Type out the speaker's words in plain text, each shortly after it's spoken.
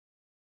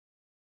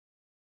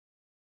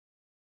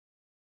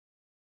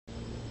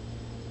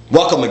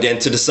Welcome again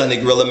to the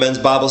SundayGorilla Men's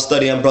Bible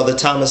study. I'm Brother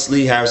Thomas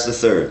Lee Harris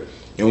III,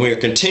 and we are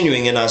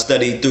continuing in our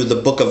study through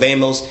the Book of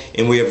Amos,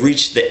 and we have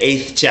reached the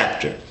 8th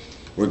chapter.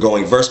 We're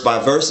going verse by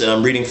verse, and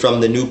I'm reading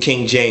from the New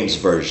King James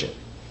Version.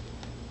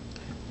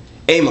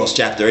 Amos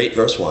chapter 8,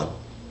 verse 1.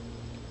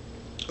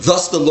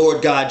 Thus the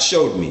Lord God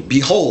showed me,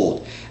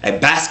 behold, a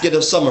basket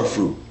of summer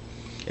fruit.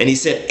 And he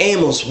said,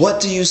 Amos, what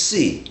do you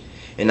see?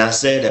 And I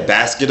said, a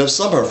basket of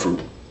summer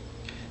fruit.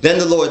 Then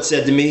the Lord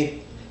said to me,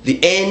 the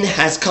end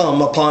has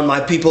come upon my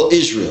people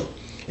Israel,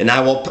 and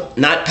I will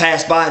not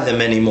pass by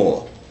them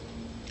anymore.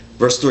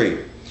 Verse 3.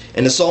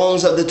 And the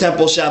songs of the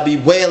temple shall be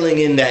wailing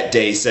in that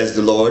day, says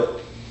the Lord.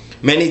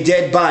 Many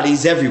dead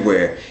bodies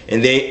everywhere,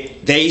 and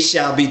they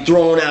shall be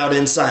thrown out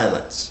in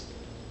silence.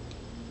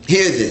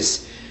 Hear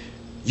this,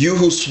 you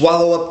who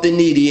swallow up the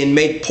needy and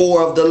make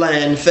poor of the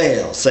land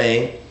fail,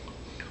 saying,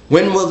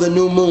 when will the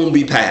new moon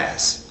be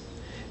passed,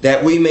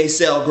 that we may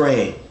sell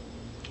grain,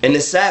 and the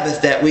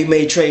Sabbath that we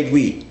may trade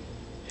wheat?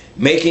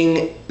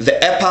 Making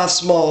the ephah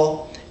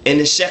small and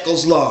the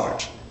shekels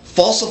large,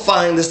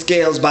 falsifying the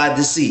scales by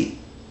deceit.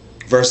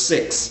 Verse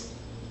 6.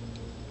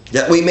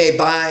 That we may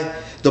buy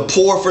the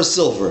poor for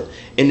silver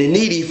and the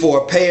needy for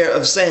a pair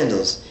of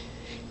sandals,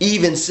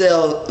 even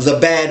sell the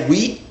bad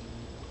wheat.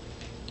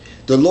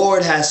 The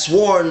Lord has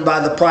sworn by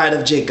the pride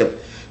of Jacob,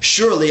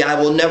 surely I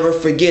will never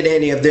forget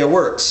any of their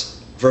works.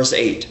 Verse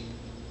 8.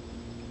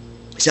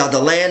 Shall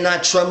the land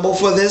not tremble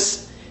for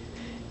this?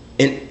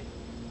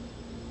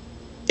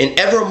 And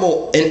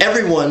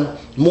everyone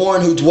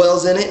mourn who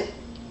dwells in it?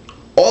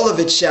 All of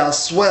it shall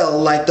swell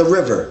like the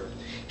river,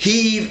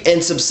 heave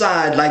and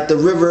subside like the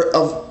river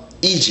of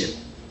Egypt.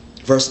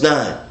 Verse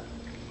 9.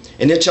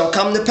 And it shall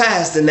come to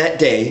pass in that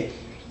day,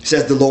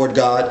 says the Lord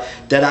God,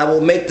 that I will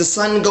make the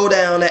sun go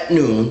down at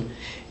noon,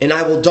 and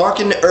I will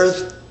darken the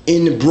earth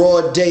in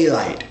broad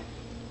daylight.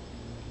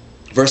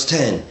 Verse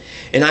 10.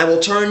 And I will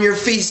turn your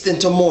feast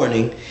into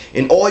mourning,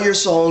 and all your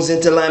songs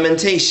into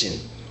lamentation.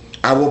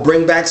 I will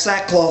bring back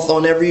sackcloth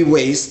on every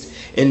waist,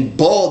 and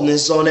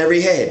baldness on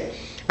every head.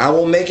 I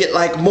will make it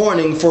like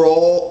mourning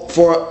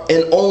for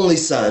an only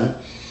son,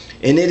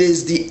 and it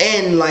is the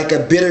end like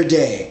a bitter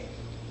day.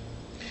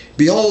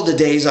 Behold, the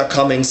days are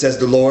coming, says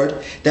the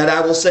Lord, that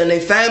I will send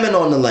a famine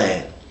on the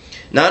land,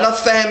 not a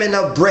famine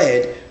of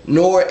bread,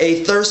 nor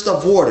a thirst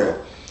of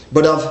water,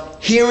 but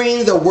of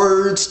hearing the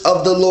words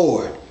of the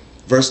Lord.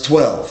 Verse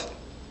 12.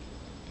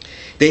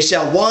 They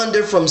shall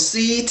wander from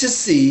sea to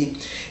sea,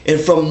 and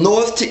from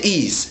north to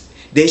east.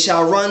 They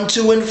shall run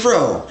to and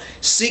fro,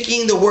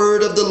 seeking the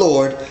word of the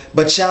Lord,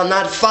 but shall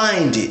not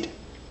find it.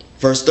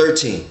 Verse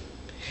 13.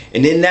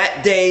 And in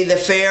that day the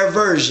fair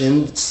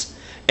virgins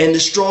and the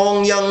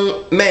strong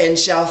young men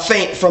shall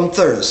faint from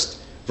thirst.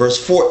 Verse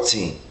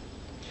 14.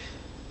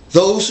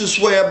 Those who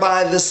swear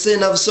by the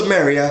sin of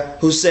Samaria,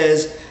 who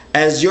says,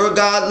 as your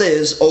God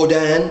lives, O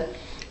Dan,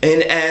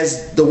 and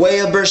as the way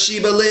of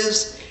Beersheba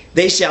lives,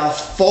 they shall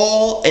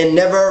fall and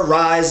never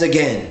rise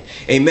again.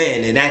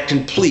 Amen. And that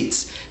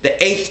completes the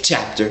 8th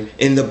chapter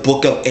in the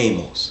book of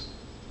Amos.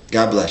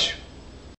 God bless you.